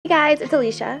guys, it's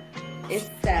Alicia. It's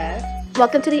Steph.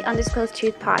 Welcome to the Undisclosed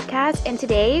Truth podcast, and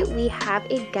today we have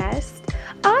a guest,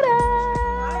 Autumn.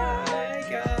 Hi,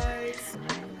 guys.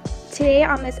 Today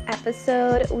on this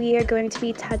episode, we are going to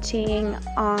be touching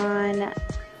on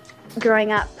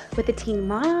growing up with a teen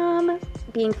mom,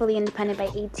 being fully independent by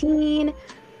 18,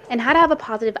 and how to have a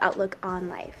positive outlook on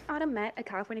life. Autumn met a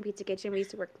California pizza kitchen. We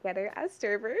used to work together as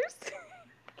servers.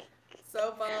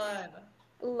 So fun.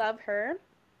 Love her.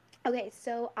 Okay,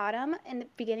 so Autumn, in the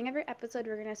beginning of your episode,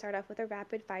 we're going to start off with a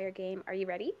rapid fire game. Are you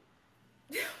ready?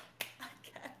 I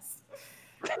guess.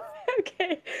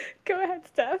 Okay, go ahead,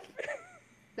 Steph.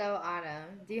 So,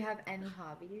 Autumn, do you have any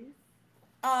hobbies?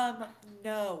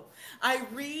 No. I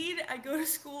read, I go to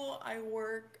school, I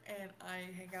work, and I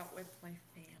hang out with my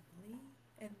family.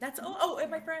 And that's all. Oh,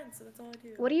 and my friends. So that's all I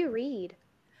do. What do you read?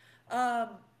 Um,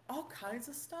 all kinds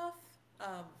of stuff.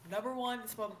 Number one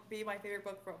is will be my favorite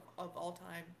book of all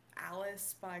time,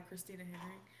 Alice by Christina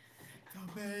Henry.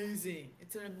 It's amazing.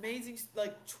 It's an amazing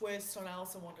twist on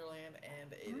Alice in Wonderland,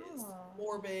 and it is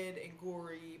morbid and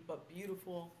gory but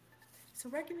beautiful. So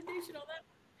recommendation on that.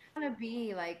 Want to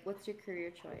be like, what's your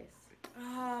career choice?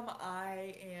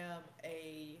 I am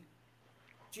a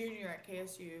junior at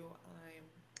KSU.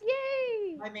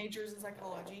 Yay! My major is in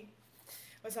psychology.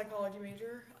 My psychology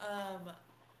major.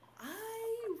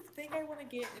 I think I want to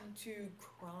get into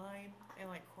crime and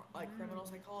criminal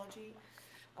psychology.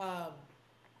 Um,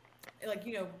 and,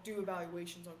 do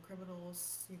evaluations on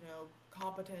criminals.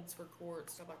 Competence for court,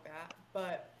 stuff like that.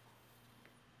 But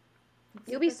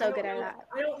You'll be so I don't good at know. that.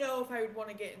 I don't know if I would want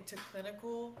to get into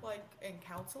clinical, in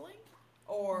counseling,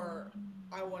 or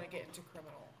I want to get into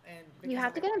criminal. And You because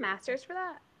have to get a master's for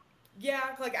that?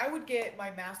 yeah, I would get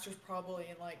my master's probably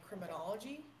in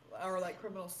criminology or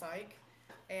criminal psych,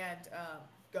 and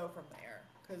go from there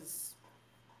because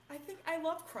I think I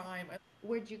love crime.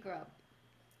 Where'd you grow up?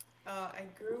 I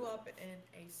grew up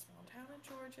in a small town in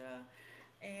Georgia,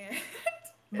 and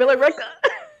Villa Rica.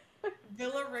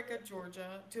 Villa Rica,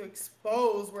 Georgia, to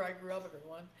expose where I grew up,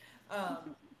 everyone.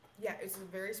 Yeah, it's a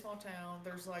very small town.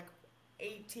 There's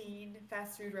 18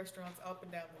 fast food restaurants up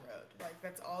and down the road.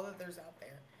 That's all that there's out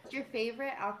there. What's your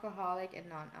favorite alcoholic and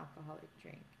non-alcoholic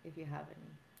drink, if you have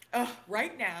any?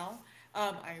 Right now,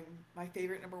 my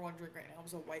favorite number one drink right now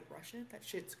is a White Russian. That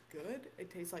shit's good.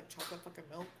 It tastes like chocolate fucking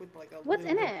milk with a What's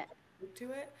little in bit it? of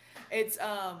to it. It's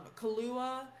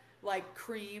Kahlua,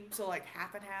 cream, so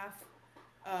half and half,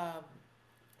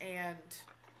 and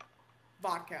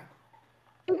vodka.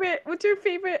 What's your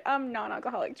favorite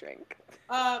non-alcoholic drink?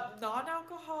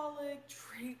 Non-alcoholic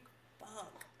drink.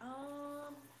 Fuck.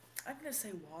 I'm gonna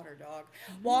say water, dog.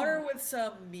 Water with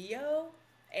some Mio.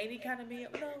 Any kind of Mio.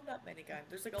 No, not many kind.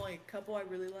 There's only a couple I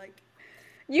really like.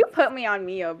 You put me on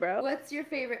Mio, bro. What's your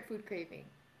favorite food craving?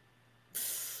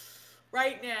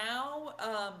 Right now,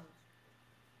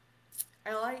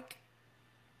 I like.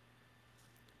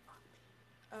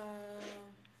 Um,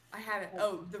 I had it.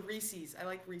 Oh, the Reese's. I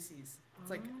like Reese's.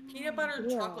 It's peanut butter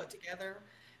and Yeah. chocolate together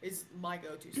is my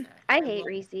go-to snack. I hate love-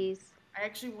 Reese's. I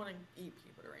actually want to eat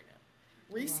peanut butter right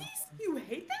now. Reese's? You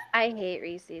hate that? I hate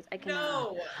Reese's. I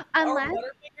cannot. No. Unless Or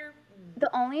Butterfinger?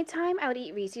 the only time I would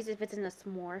eat Reese's if it's in a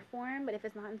s'more form, but if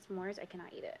it's not in s'mores, I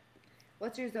cannot eat it.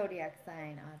 What's your zodiac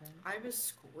sign, Autumn? I'm a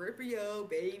Scorpio,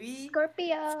 baby.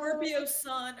 Scorpio. Scorpio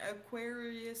sun,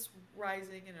 Aquarius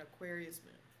rising, and Aquarius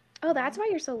moon. Oh, that's why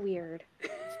you're so weird.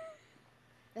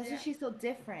 That's Yeah. why she's so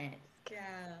different.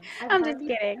 Yeah. I'm just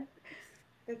kidding.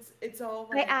 It's all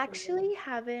I actually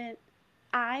haven't.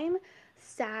 I'm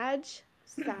Sag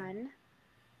Sun,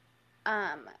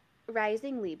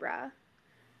 rising Libra,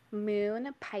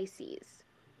 Moon Pisces.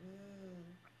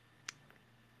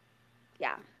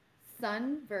 Yeah.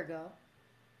 Sun, Virgo,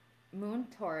 Moon,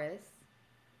 Taurus,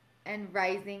 and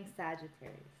rising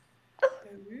Sagittarius.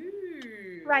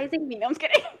 Ooh. Rising me. No, I'm just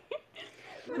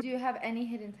kidding. Do you have any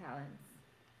hidden talents?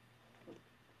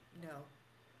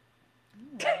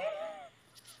 No.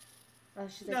 Oh,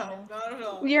 she's No, like, no. not at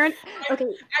all. You're okay.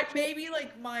 I maybe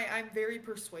I'm very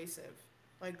persuasive.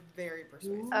 Very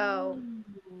persuasive. Oh,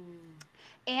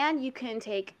 and you can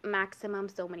take maximum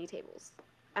so many tables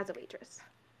as a waitress.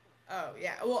 Oh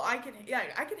yeah. Well, I can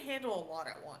handle a lot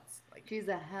at once. She's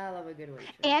a hell of a good waitress.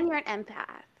 And you're an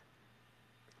empath.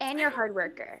 And you're a hard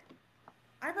worker.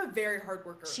 I'm a very hard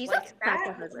worker. She's that a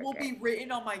hard will worker. be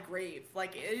written on my grave.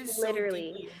 It is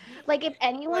Literally. So If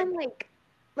anyone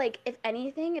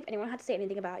if anyone had to say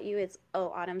anything about you, it's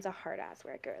Autumn's a hard ass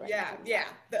worker. yeah.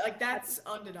 That's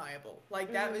undeniable.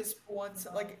 That is once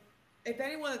if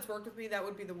anyone that's worked with me, that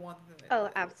would be the one thing. Oh,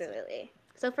 absolutely.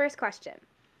 So first question,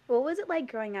 what was it like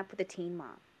growing up with a teen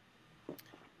mom?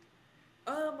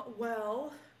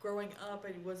 Well, growing up,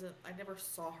 I never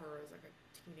saw her as like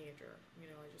a teenager.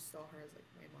 I just saw her as like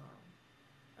my mom.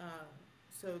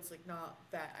 So it's like not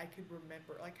that I could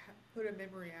remember, like put a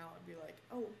memory out and be like,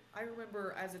 oh, I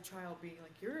remember as a child being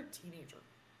like, you're a teenager.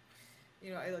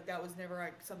 Like that was never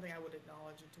like something I would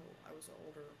acknowledge until I was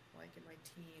older, like in my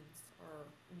teens. Or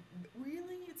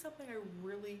really, it's something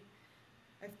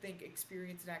I think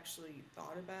experienced and actually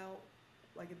thought about,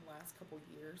 like in the last couple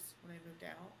years when I moved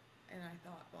out, and I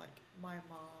thought like my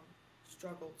mom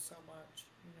struggled so much,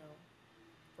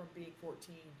 from being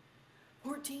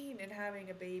 14 and having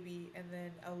a baby, and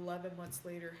then 11 months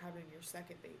later having your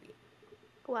second baby.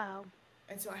 Wow.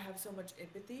 And so I have so much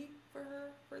empathy for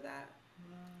her for that.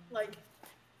 Wow. Like,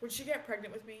 when she got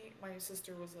pregnant with me, my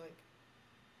sister was like,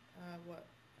 what?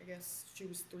 I guess she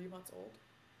was 3 months old.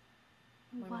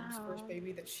 My mom's first Wow.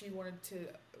 baby that she wanted to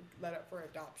let up for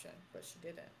adoption, but she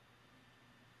didn't.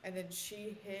 And then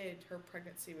she hid her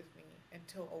pregnancy with me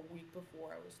until a week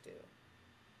before I was due.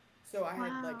 So I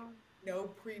had like Wow. no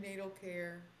prenatal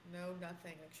care, no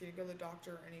nothing. Like she didn't go to the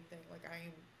doctor or anything. Like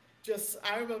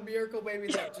I'm a miracle baby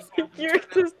that just happened to You're turn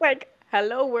out. just like,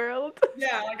 hello world.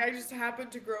 Yeah, like I just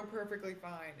happened to grow perfectly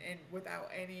fine and without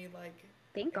any like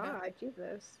Thank nothing. God,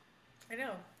 Jesus. I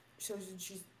know. So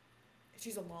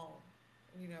she's alone,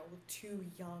 with two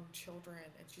young children,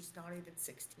 and she's not even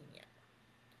 16 yet.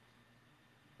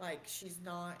 Like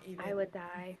I would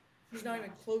die. she's not Yeah.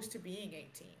 even close to being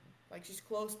 18. Like she's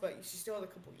close, but she still has a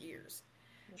couple years.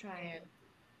 Trying.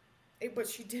 And but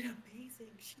she did amazing.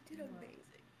 She did Wow. amazing.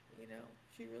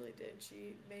 She really did.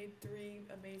 She made three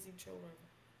amazing children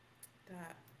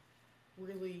that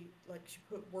really like she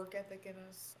put work ethic in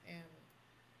us, and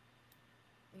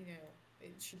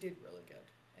she did really good.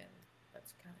 And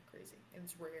that's kind of crazy. And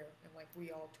it's rare. And like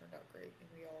we all turned out great, and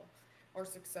we all are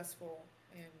successful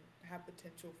and have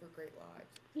potential for great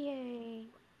lives. Yay.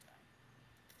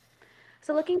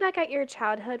 So looking back at your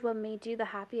childhood, what made you the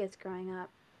happiest growing up?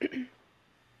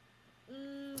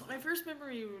 My first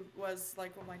memory was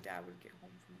like when my dad would get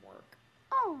home from work.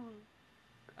 Oh,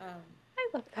 Um, I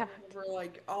love I that. remember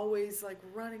like always like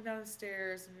running down the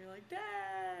stairs and be like,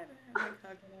 "Dad," and like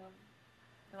hugging him,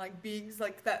 and like being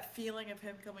like that feeling of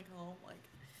him coming home. Like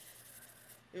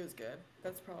it was good.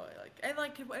 That's probably like, and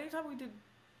like anytime we did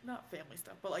not family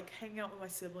stuff, but like hanging out with my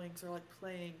siblings or like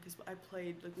playing, because I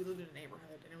played like we lived in a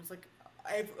neighborhood, and it was like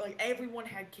everyone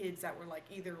had kids that were like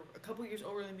either a couple years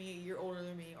older than me, a year older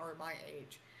than me, or my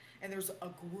age, and there's a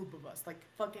group of us, like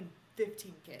fucking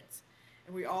 15 kids,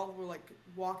 and we all were like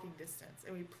walking distance,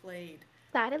 and we played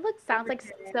That it looks sounds every like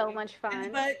so day, much and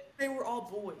fun. but they were all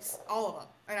boys, all of them,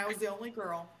 and I was the only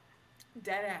girl,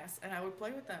 dead ass, and I would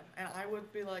play with them, and I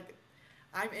would be like,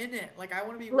 I'm in it, like I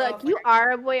want to be Look, rough, like you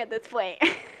are a boy at this point.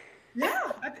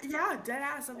 yeah, yeah, dead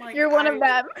ass. I'm like, You're one of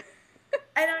them.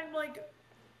 and I'm like,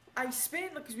 I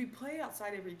spend because we play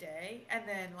outside every day, and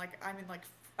then like I'm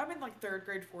in like third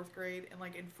grade, fourth grade, and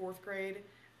like in fourth grade,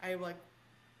 I like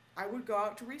I would go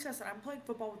out to recess and I'm playing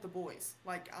football with the boys.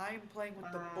 Like I'm playing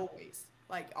with the Wow. boys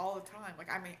like all the time. Like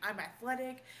I'm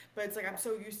athletic, but it's like I'm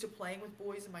so used to playing with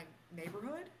boys in my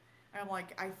neighborhood. And I'm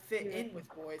like I fit Yeah. in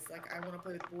with boys. Like I want to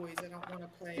play with boys. I don't want to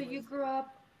So play with you grew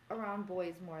up around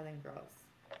boys more than girls.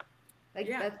 Like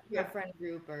yeah, that's your yeah. friend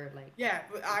group or like. Yeah,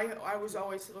 but I was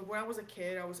always like, when I was a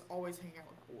kid, I was always hanging out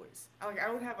with boys.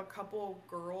 I would have a couple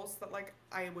girls that like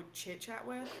I would chit chat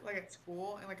with like at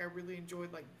school, and like I really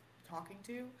enjoyed like talking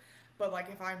to, but like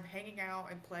if I'm hanging out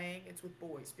and playing, it's with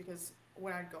boys, because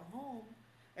when I'd go home,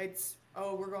 it's,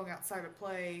 oh, we're going outside to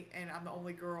play, and I'm the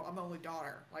only girl, I'm the only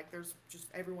daughter. Like there's just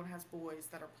everyone has boys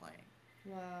that are playing,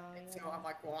 Wow. and so Yeah. I'm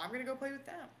like, well, I'm gonna go play with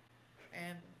them,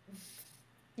 and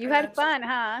You and had that's just, fun,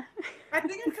 huh? I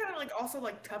think it kind of like also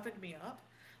like toughened me up,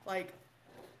 like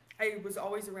I was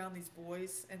always around these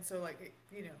boys, and so like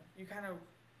you kind of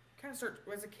start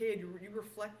as a kid. You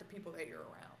reflect the people that you're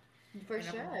around, For and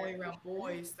if sure. I'm only For around sure.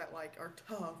 boys that like are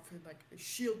tough and like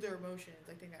shield their emotions,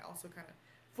 I think that also kind of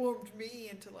formed me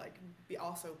into like be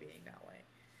also being that way.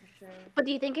 For sure. But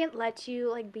do you think it lets you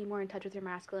like be more in touch with your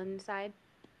masculine side?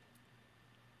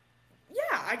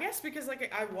 Yeah, I guess because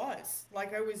like I was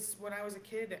like I was when I was a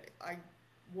kid, I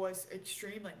was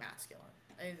extremely masculine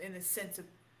in the sense of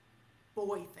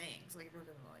boy things. Like if we're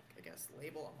gonna like I guess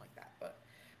label them like that, but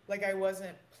like I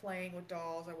wasn't playing with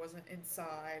dolls. I wasn't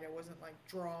inside. I wasn't like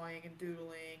drawing and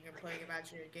doodling and playing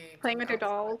imaginary games. I Playing was with your outside.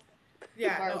 dolls?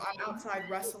 Yeah, no, I'm Barbie. outside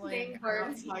wrestling. Playing I'm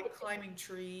Barbie. outside climbing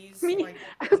trees. Me, Like,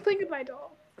 I was playing with my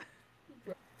dolls.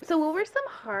 So, what were some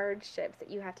hardships that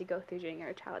you had to go through during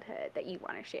your childhood that you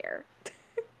want to share?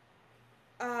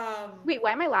 um, Wait,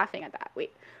 why am I laughing at that?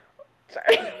 Wait,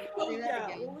 sorry. Say oh that yeah,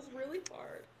 what again. was really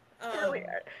hard?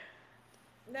 Earlier.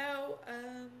 No,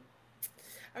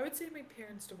 I would say my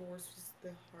parents' divorce was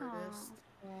the hardest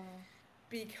Oh, Oh.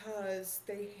 because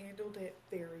they handled it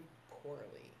very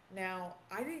poorly. Now,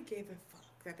 I didn't give a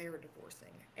fuck that they were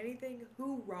divorcing. Anything,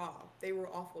 hoorah, they were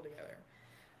awful together.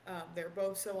 They're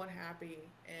both so unhappy,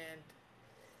 and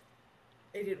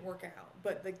it didn't work out.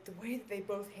 But like the way that they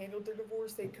both handled their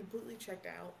divorce, they completely checked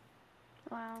out.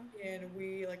 wow. And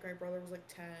we, like, my brother was like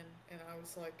 10, and I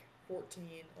was like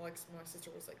 14. Alexa, my sister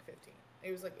was like 15.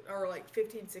 It was like, or like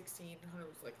 15, 16. Hunter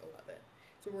was like 11.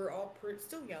 So we're all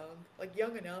still young, like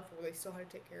young enough where they still had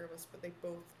to take care of us, but they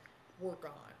both were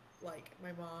gone. Like,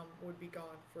 my mom would be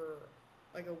gone for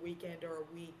like a weekend or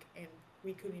a week, and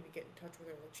we couldn't even get in touch with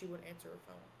her. Like, she wouldn't answer her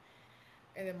phone.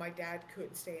 And then my dad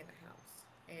couldn't stay in the house,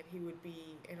 and he would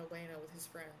be in Atlanta with his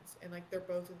friends. And like, they're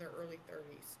both in their early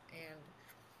 30s, and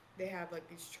they have like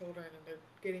these children, and they're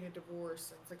getting a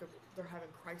divorce, and it's like they're having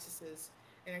crises.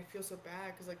 And I feel so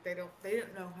bad because like they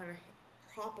don't know how to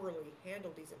properly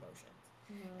handle these emotions.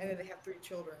 And then they Mm. have three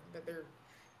children that they're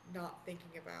not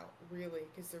thinking about really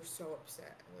because they're so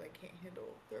upset and they can't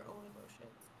handle their own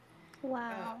emotions.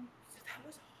 uh, Wow. so that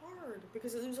was hard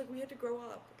because it was like we had to grow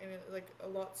up and like a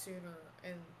lot sooner,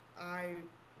 and I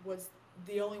was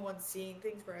the only one seeing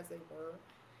things for as they were.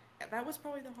 And that was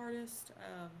probably the hardest.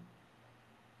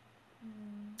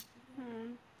 Mm.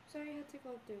 Hmm. Sorry you had to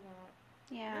go through that.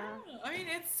 No, Yeah. I mean,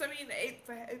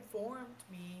 it formed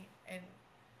me and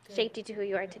to, Shaped you to who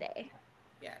you are you know, today.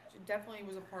 yeah, it definitely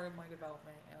was a part of my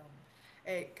development.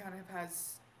 It kind of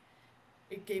has,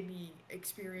 it gave me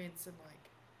experience and like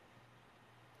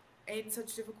in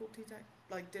such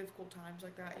like difficult times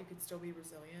like that, you can still be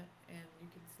resilient and you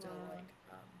can still Wow. like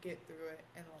get through it,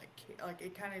 and like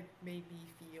it kind of made me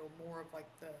feel more of like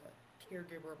the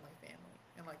caregiver of my family,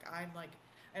 and like I'm like,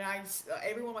 and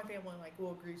everyone in my family like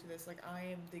will agree to this, like I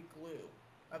am the glue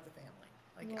of the family,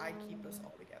 like I keep us Wow.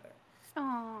 all together.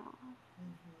 Oh,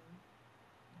 Hmm.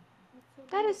 That's so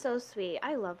that is beautiful. so sweet.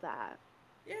 I love that.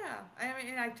 Yeah, I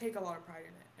mean, and I take a lot of pride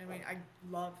in it. I mean, I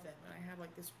love them, and I have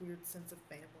like this weird sense of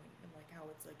family, and like how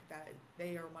it's like that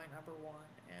they are my number one,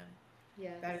 and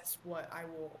that Yes. is what I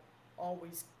will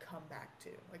always come back to.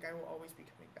 Like I will always be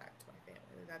coming back to my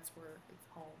family. Like, that's where it's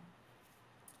home.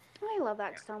 I love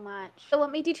that Yeah. so much. So,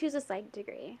 what made you choose a psych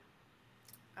degree?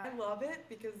 I love it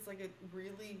because like it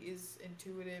really is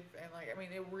intuitive, and like I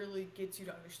mean it really gets you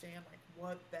to understand like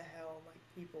what the hell like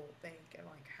people think, and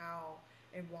like how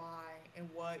and why and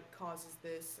what causes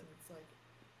this, and it's like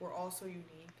we're all so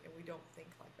unique and we don't think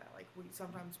like that. Like we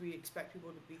sometimes we expect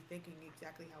people to be thinking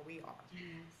exactly how we are.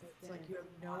 Yes. It's like Yes. you have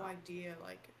no idea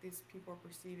like these people are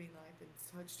perceiving life in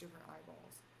such different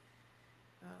eyeballs.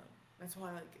 Um, that's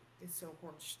why like it's so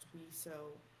important just to be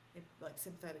so like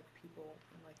sympathetic to people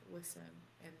and like listen,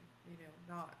 and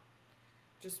not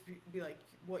just be like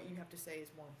what you have to say is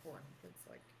more important. It's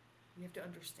like you have to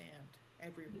understand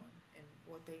everyone and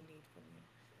what they need from you.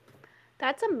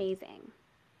 That's amazing.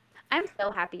 I'm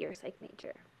so happy you're a psych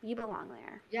major. You belong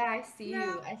there. Yeah, I see Yeah,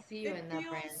 you. I see you it in that feels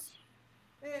branch.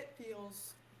 it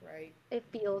feels right. It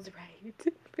feels right.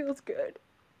 It feels good.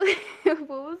 What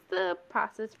was the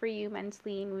process for you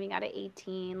mentally moving out at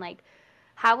 18? Like,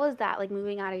 how was that, like,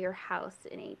 moving out of your house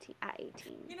in 18 at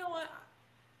 18? You know what?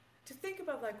 To think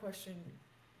about that question,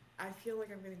 I feel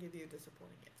like I'm gonna give you a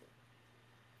disappointing answer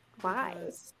Why?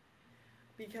 because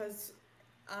because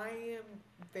I am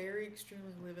very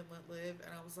extremely live and let live,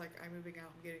 and I was like, I'm moving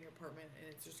out, I'm getting an apartment, and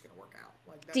it's just gonna work out.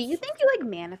 Like Do that's you think just. you, like,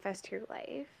 manifest your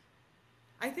life?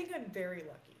 I think I'm very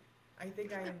lucky. I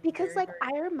think I am Because, very like, very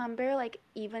I remember, like,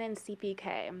 even in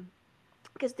CPK,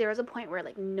 because there was a point where,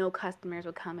 like, no customers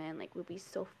would come in, like, would be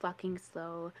so fucking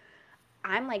slow.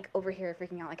 I'm, like, over here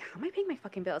freaking out, like, how am I paying my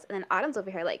fucking bills? And then Autumn's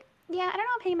over here, like, yeah, I don't know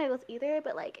how I'm paying my bills either,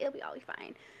 but, like, it'll be all be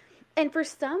fine. And for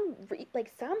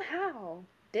like, somehow,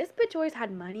 this bitch always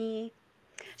had money.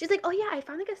 She's like, oh yeah, I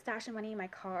found like a stash of money in my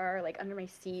car, like under my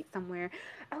seat somewhere.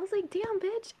 I was like, damn,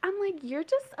 bitch. I'm like, you're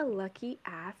just a lucky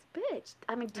ass bitch.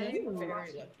 I'm like, do I I am you?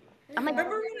 very see. lucky. I'm like,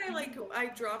 Remember when I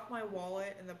dropped my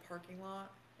wallet in the parking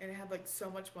lot and it had like so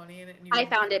much money in it and you I didn't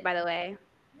found touch it, by it? the way.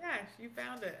 Yeah, you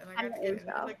found it and I I'm got to an get it. And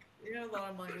it had angel. like a lot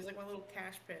of money. It was like my little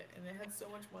cash pit and it had so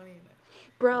much money in it.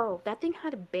 Bro, that thing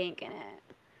had a bank in it.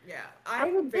 Yeah, I I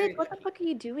was am like, bitch, very what the lucky. fuck are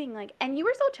you doing? Like, and you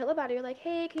were so chill about it. You're like,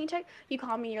 hey, can you check? You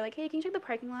called me. You're like, hey, can you check the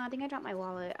parking lot? I think I dropped my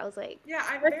wallet. I was like, Yeah,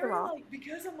 I'm first of very all, like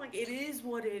because I'm like it is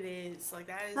what it is. Like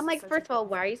that I'm is like, such a first of all, beautiful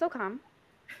why are thing. you so calm?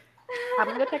 I'm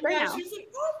gonna go check right Yeah, now. she was like,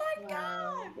 "Oh my Wow.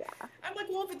 god!" I'm like,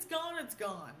 "Well, if it's gone, it's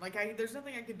gone. Like, there's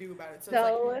nothing I can do about it." So it's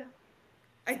like, So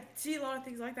I see a lot of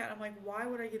things like that. I'm like, why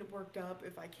would I get worked up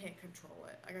if I can't control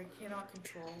it? Like, I cannot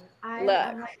control. I'm look,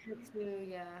 I'm like that too.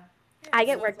 Yeah. I Yeah,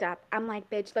 get so it's worked like, up. I'm like,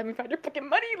 bitch, let me find your fucking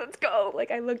money. Let's go.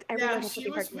 Like, I looked everywhere yeah, in the she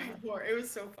fucking was parking way lot. more. It was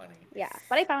so funny. Yeah,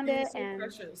 but I found It it was so and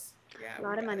precious. Yeah, a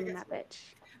lot of I money in guess that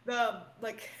bitch. the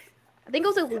like I think it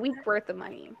was a week worth of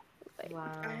money. Like,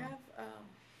 I Wow. have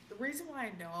the reason why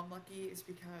I know I'm lucky is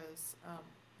because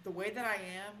the way that I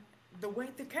am, the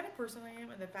kind of person I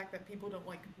am, and the fact that people don't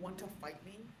like want to fight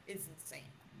me is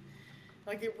insane.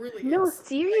 Like it really no, is. Like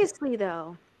seriously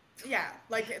though. yeah,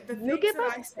 like the You things give that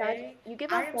off I such say, you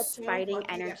give I off am such so fighting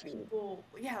lucky that energy. people,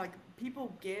 yeah, like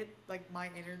people get like my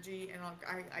energy, and like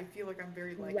I feel like I'm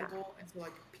very Yeah. likable, and so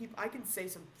like people, I can say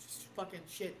some fucking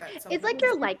shit that some It's like people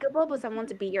you're just likable, but someone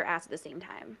to beat your ass at the same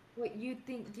time. What you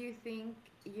think? Do you think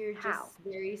you're How? just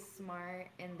very smart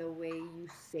in the way you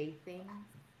say things?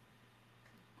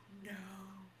 no.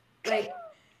 Like,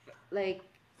 like,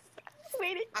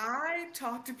 Waiting. I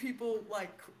talk to people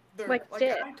like Like they're like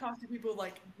shit. I talk to people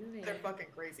like they're really? fucking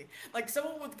crazy. Like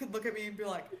someone could look at me and be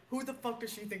like, "Who the fuck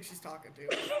does she think she's talking to?"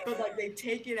 But like they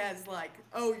take it as like,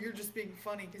 "Oh, you're just being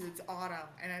funny because it's autumn,"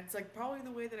 and it's like probably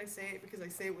the way that I say it because I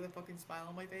say it with a fucking smile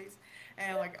on my face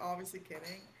and like obviously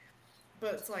kidding.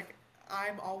 But it's like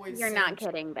I'm always You're saying not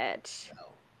kidding, bitch.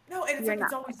 no, no, and it's You're like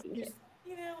it's not always fucking just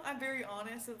kidding. I'm very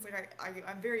honest. It's like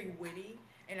I'm very witty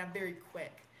and I'm very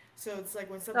quick. So it's like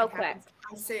when So something quick. happens,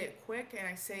 I say it quick and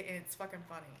I say it and it's fucking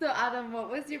funny. So, Adam, what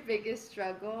was your biggest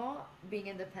struggle being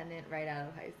independent right out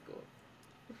of high school?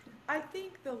 I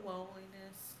think the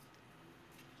loneliness.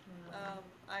 Wow.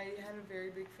 I had a very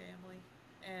big family,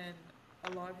 and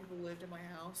a lot of people lived in my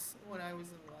house when I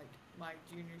was in like my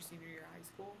junior senior year of high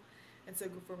school, and so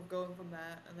from going from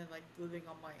that and then like living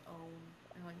on my own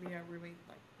and like me and my roommate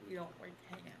like we don't like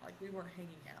hang out like we weren't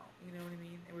hanging out, you know what I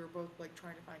mean? And we were both like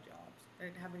trying to find jobs. I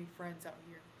didn't have any friends out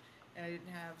here, and I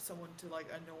didn't have someone to like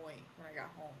annoy when I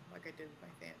got home like I did with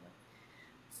my family.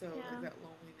 So like Yeah. that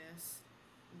loneliness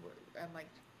and like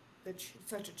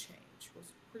such a change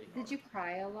was pretty Did hard. you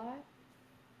cry a lot?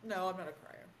 No, I'm not a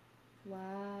crier.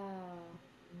 Wow.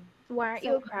 Why aren't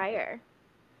you So, a crier?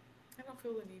 I don't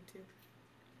feel the need to.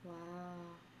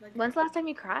 wow. Like When's the last time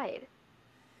you cried?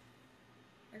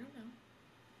 I don't know.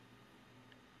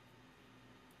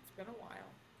 It's been a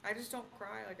while. I just don't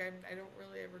cry. Like I don't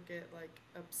really ever get like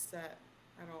upset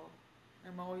at all.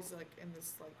 I'm always like in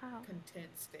this like Wow.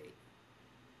 content state.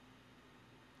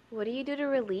 What do you do to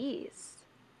release?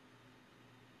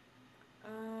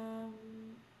 Um,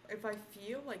 if I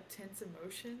feel like tense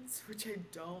emotions, which I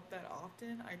don't that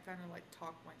often, I kind of like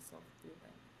talk myself through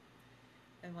them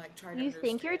and like try to You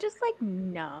think you're understand. just like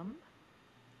numb?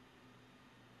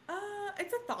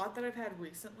 It's a thought that I've had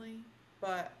recently,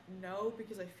 but no,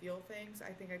 because I feel things.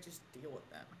 I think I just deal with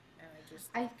them, and I just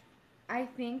I like I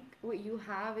think what you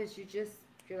have is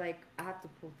you're like, I have to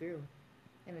pull through.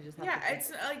 And I just have yeah, to pull it's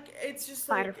through. like it's just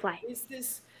Fight or like flight. is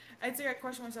this? I'd say I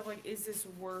question myself like, is this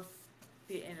worth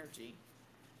the energy?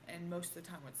 And most of the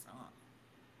time, it's not.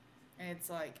 And it's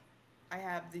like I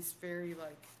have this very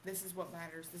like this is what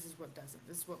matters, this is what doesn't,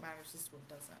 this is what matters, this is what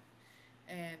doesn't,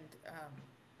 and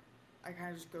I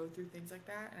kind of just go through things like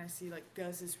that, and I see like,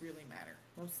 does this really matter?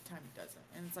 Most of the time, it doesn't.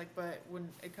 And it's like, but when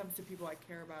it comes to people I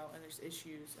care about and there's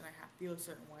issues, and feel a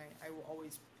certain way, I will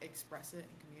always express it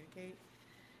and communicate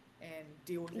and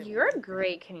deal with it You're with a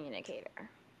great communicator.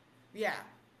 yeah,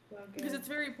 So because good. it's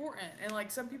very important. And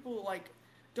like some people like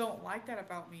don't like that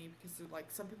about me because they're like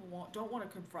some people don't want to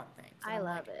confront things, and I I'm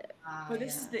love like, it. Ah, but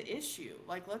this is yeah. the issue.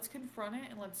 Like let's confront it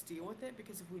and let's deal with it,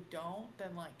 because if we don't,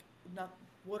 then like not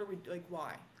what are we like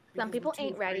why? Some Because we're people too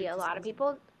ain't ready. afraid to say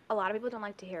something. A lot of people don't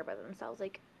like to hear about themselves.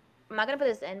 Like, I'm not gonna put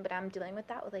this in, but I'm dealing with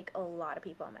that with like a lot of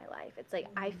people in my life. It's like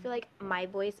I feel like my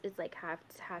voice is like has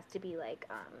to be like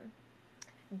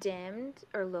dimmed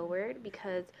or lowered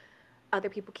because other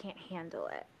people can't handle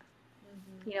it.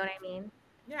 You know what I mean?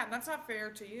 Yeah, and that's not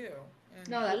fair to you. And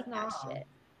No, that's Hate that not. shit.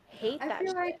 Hate I that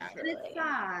feel shit, like, and it's truly.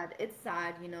 sad. It's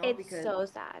sad, It's because, so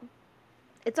sad.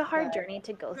 It's a hard but journey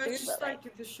to go but it's through, just but like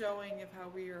like the showing of how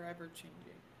we are ever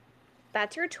changing.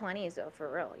 that's your 20s though,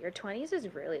 for real. Your 20s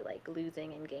is really like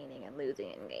losing and gaining and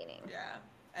losing and gaining. Yeah,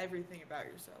 everything about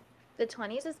yourself. The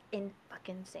 20s is in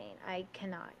fucking insane. I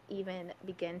cannot even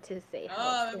begin to say how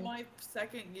Oh, I'm in in my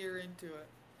second year into it.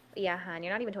 yeah, hon,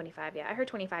 you're not even 25 yet. I heard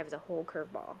 25 is a whole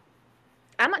curveball.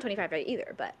 I'm not 25 yet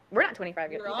either, but we're not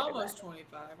 25 yet You're either, but almost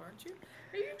 25, aren't you?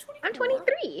 Are you I'm 24?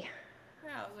 23.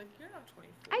 Yeah, I was like, you're not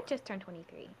I 24. just turned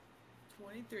 23.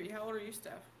 23. How old are you,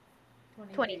 Steph?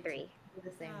 23 too. 23. We're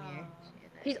the same year. Oh. She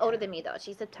and She's I, older yeah. than me though.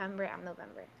 She's September, I'm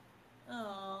November.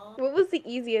 Aww. What was the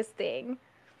easiest thing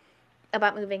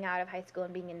about moving out of high school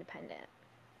and being independent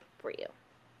for you?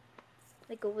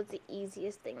 Like, what was the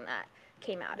easiest thing that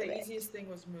came out The of it? easiest thing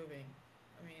was moving.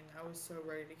 I mean, I was so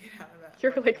ready to get out of that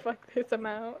You're like, fucking. fuck this, I'm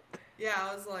out. Yeah,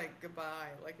 I was like, goodbye.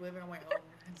 Like living on my own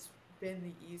has been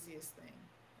the easiest thing.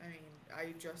 I mean, I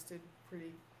adjusted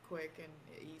pretty quick and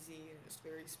easy, and it was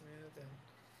very smooth, and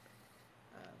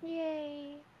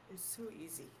Yay. it's so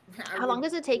easy. I How long would.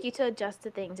 does it take you to adjust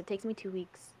to things? It takes me 2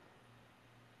 weeks.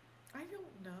 I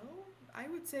don't know. I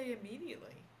would say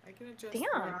immediately. I can adjust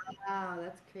Damn. very. Wow,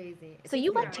 that's crazy. It So takes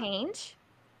you me like Yeah. like, change?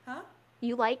 Huh?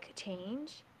 You like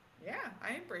change? Yeah,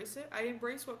 I embrace it. I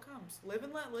embrace what comes. Live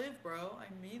and let live, bro. I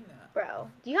mean that. Bro,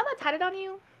 do you have that tatted on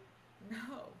you?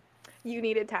 No. You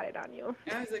need it tatted on you.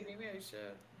 And I was like, maybe I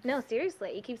should. No,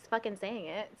 seriously. He keeps fucking saying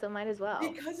it, so might as well.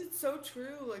 Because it's so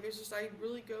true. Like, it's just, I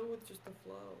really go with just the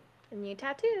flow. A new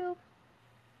tattoo.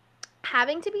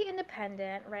 Having to be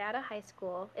independent right out of high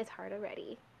school is hard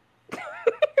already.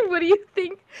 What do you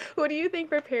think? What do you think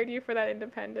prepared you for that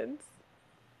independence?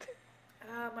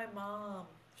 My mom,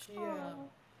 she, Oh.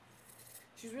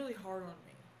 she's really hard on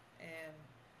me. And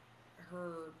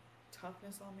her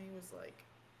toughness on me was like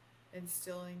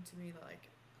instilling to me, like,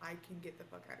 I can get the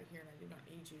fuck out of here and I do not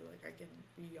need you. Like, I can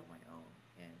be on my own.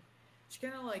 And she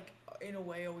kind of, like, in a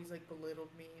way, always, like, belittled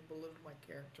me and belittled my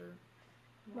character.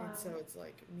 And Wow. so it's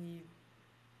like me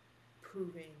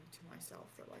proving to myself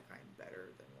that like I'm better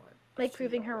than what Like she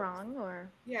proving her always. wrong, or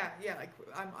Yeah, like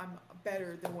I'm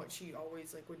better than what she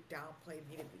always like would downplay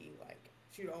me to be. Like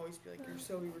she would always be like, "You're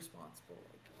so irresponsible,"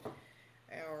 like,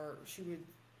 or she would,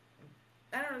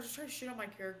 I don't know, just try to shit on my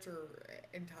character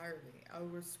entirely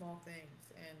over small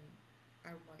things, and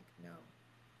I'm like, no,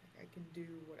 like I can do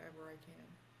whatever I can.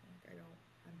 Like I don't,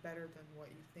 I'm better than what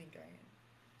you think I am.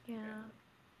 yeah.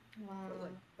 And so wow.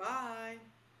 like, bye.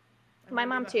 I'm My gonna be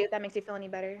mom my too. own. That makes you feel any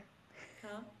better?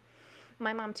 Huh?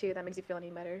 My mom too. That makes you feel any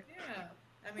better? Yeah.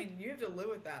 I mean, you have to live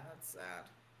with that. That's sad.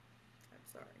 I'm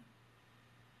sorry.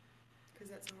 Because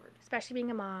that's hard. Especially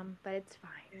being a mom, but it's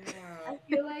fine. Yeah. I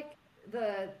feel like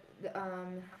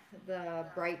the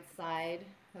bright side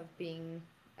of being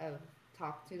of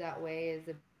talked to that way is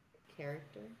a bit of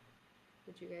character.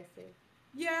 Would you guys say?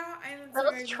 Yeah, and it's That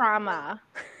like was I learned, like, trauma.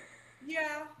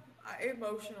 yeah,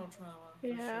 emotional trauma for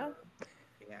Yeah. sure.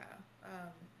 Yeah. Yeah,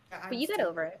 But I'm you get still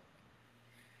over it.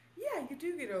 yeah, you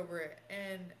do get over it,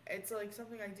 and it's like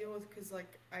something I deal with because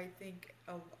like I think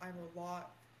I'm a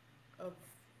lot of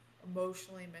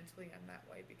emotionally, mentally, I'm that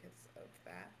way because of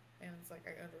that, and it's like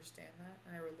I understand that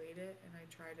and I relate it and I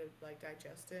try to like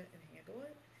digest it and handle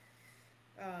it,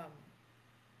 um,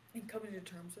 and coming to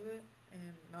terms with it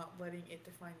and not letting it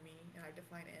define me and I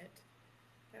define it,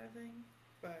 kind of thing.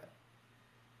 But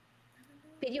I don't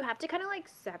know. But you have to kind of like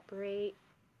separate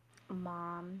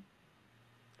mom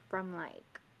from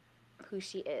like who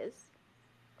she is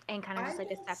and kind of I just like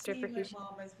don't accept her see for who my she.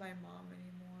 mom as my mom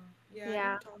anymore. Yeah, I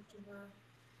Yeah. don't talk to her.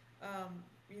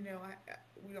 You know,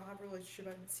 we don't have a relationship.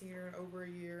 I haven't seen her in over a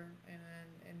year, and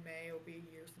then in May it'll be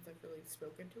a year since I've really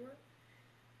spoken to her.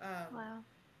 Um, Wow.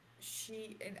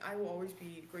 she and I will always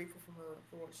be grateful for her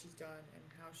for what she's done and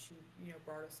how she, you know,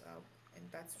 brought us up, and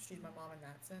that's she's my mom in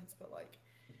that sense. But like,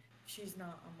 she's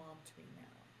not a mom to me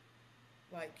now.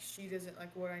 Like she doesn't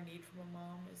like what I need from a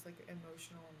mom is like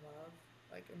emotional and love,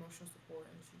 like emotional support,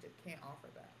 and can't offer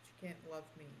that. She can't love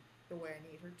me the way I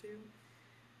need her to,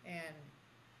 and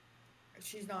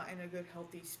she's not in a good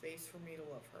healthy space for me to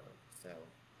love her. So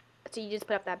So you just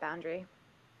put up that boundary.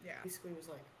 yeah, basically it was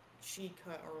like she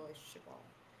cut our relationship off,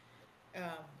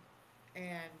 um,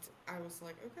 and I was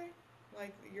like, okay,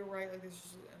 like you're right, like this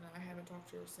is, and I haven't talked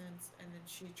to her since. And then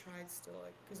she tried still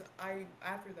like because I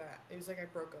after that it was like I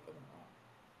broke up with my mom,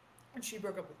 and she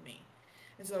broke up with me,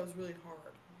 and so it was really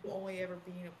hard. We'll only ever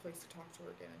be in a place to talk to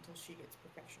her again until she gets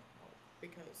professional help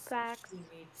because Facts. she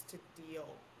needs to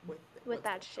deal with With what's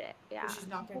that going on. shit. Because Yeah. she's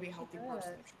not going to Hope be a she healthy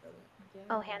person does. if she doesn't.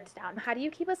 Oh, Yeah. hands down. How do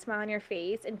you keep a smile on your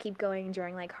face and keep going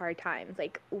during like hard times?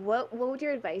 Like what would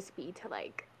your advice be to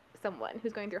like someone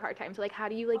who's going through hard times? Like how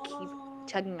do you like keep Um,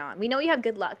 chugging on? We know you have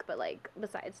good luck, but like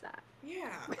besides that.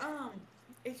 yeah.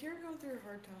 If you're going through a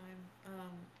hard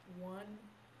time, one,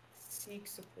 seek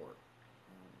support.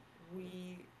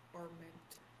 We are meant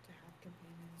to have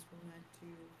companions. We're meant to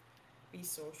be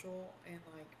social and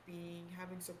like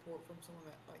having support from someone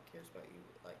that like cares about you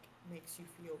like makes you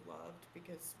feel loved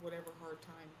because whatever hard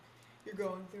time you're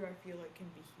going through I feel like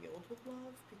can be healed with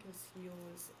love because heal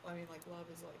is I mean like love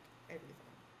is like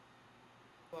everything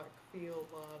like feel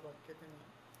love like you're gonna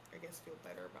I guess feel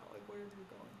better about like whatever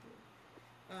you're going through,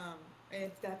 and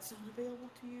if that's not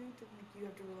available to you then like you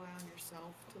have to rely on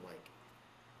yourself to like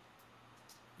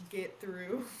get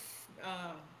through.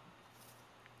 um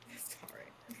Sorry.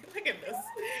 Look at this.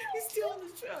 He's stealing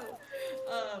the show.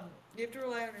 You have to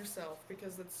rely on yourself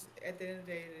because that's at the end of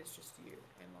the day it is just you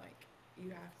and like you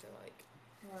have to like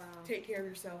Wow. take care of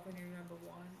yourself when you're number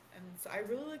one. And so I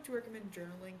really like to recommend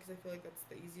journaling because I feel like that's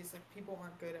the easiest. Like people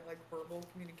aren't good at like verbal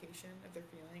communication of their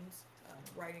feelings.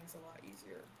 Writing's a lot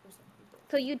easier for some people.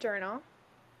 So you journal.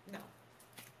 No,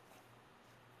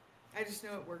 I just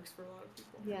know it works for a lot of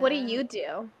people. Yeah. What do you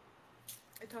do?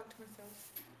 I talk to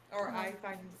myself, or Oh. I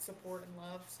find support and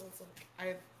love. So it's like I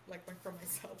have like my from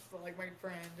myself, but like my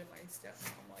friend and my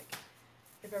stepmom. Like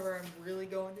if ever I'm really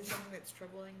going through something that's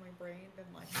troubling my brain, then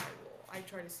like I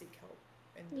try to seek help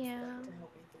and Yeah. to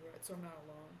help me through it, so I'm not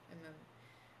alone. And then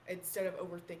instead of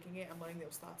overthinking it, I'm letting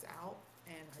those thoughts out,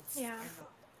 and Yeah.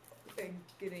 I'm not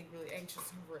getting really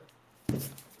anxious over it. It's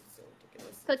so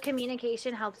ridiculous. So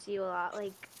communication helps you a lot,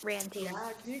 like ranting.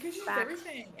 Yeah, communication is Facts.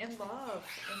 everything, and love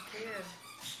and care.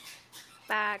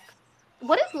 Facts.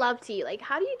 What is love to you? Like,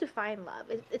 how do you define love?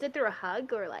 Is it through a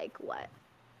hug or like what?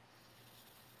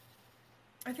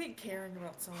 I think caring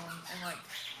about someone and like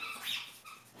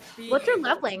being What's your able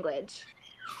love to- language?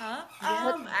 Huh?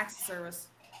 Yeah. Acts of service.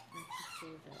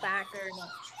 Facts. Very much.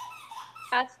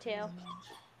 Us too.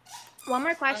 One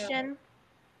more question,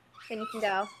 then you can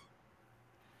go.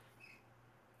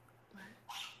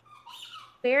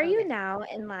 Where are you Okay. now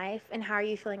in life, and how are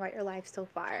you feeling about your life so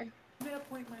far? I'm at a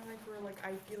point in my life where like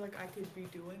I feel like I could be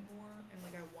doing more and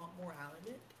like I want more out of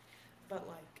it, but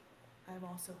like I'm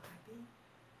also happy.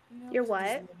 You know, You're 'cause I'm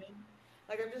just what? living.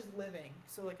 Like I'm just living,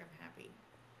 so like I'm happy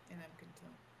and I'm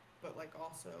content. But like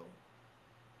also,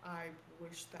 I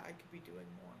wish that I could be doing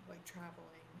more, like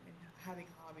traveling and having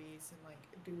hobbies and like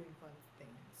doing fun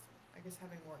things. I guess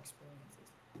having more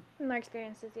experiences. More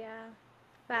experiences, yeah.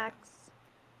 Facts.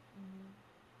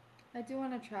 I do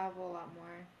want to travel a lot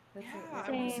more. That's Yeah, that's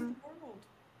I want to see Same. the world.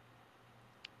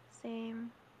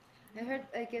 Same. I heard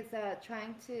like it's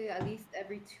trying to at least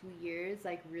every 2 years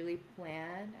like really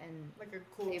plan and Like a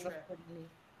cool save trip. accordingly.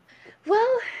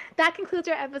 Well, that concludes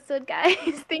our episode, guys.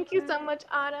 Thank you so much,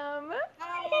 Autumn.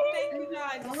 Oh, thank you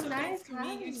guys. So It's so nice nice to meet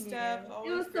you, having Steph. you. It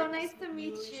Always was so great nice to see you,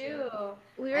 meet Alicia.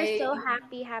 you. We were so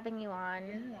happy having you on.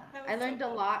 Yeah. That I was so learned a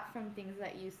fun. lot from things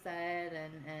that you said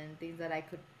and things that I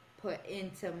could put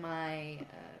into my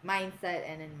mindset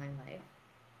and in my life.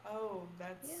 Oh,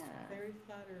 that's Yeah. very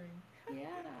flattering.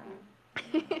 Yeah.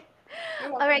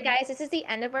 All right, guys, this is the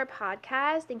end of our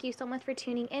podcast. Thank you so much for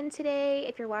tuning in today.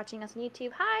 If you're watching us on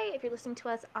YouTube, hi. If you're listening to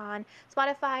us on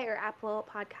Spotify or Apple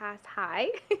Podcast, hi.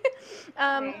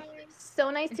 Bye. So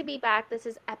nice to be back. This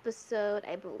is episode,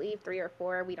 I believe, 3 or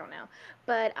 4. We don't know.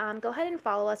 But go ahead and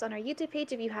follow us on our YouTube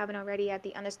page if you haven't already at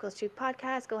the Undisclosed Truth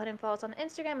Podcast. Go ahead and follow us on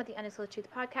Instagram at the Undisclosed Truth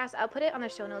Podcast. I'll put it on the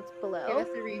show notes Give below. us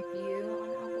a review on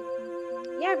Apple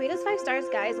Podcast. Yeah, rate us 5 stars,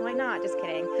 guys. Why not? Just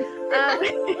kidding.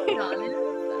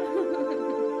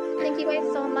 Thank you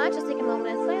guys so much. Just take a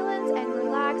moment of silence and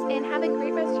relax and have a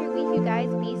great rest of your week, you guys.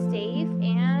 Be safe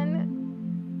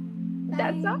and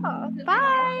that's all.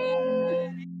 Bye.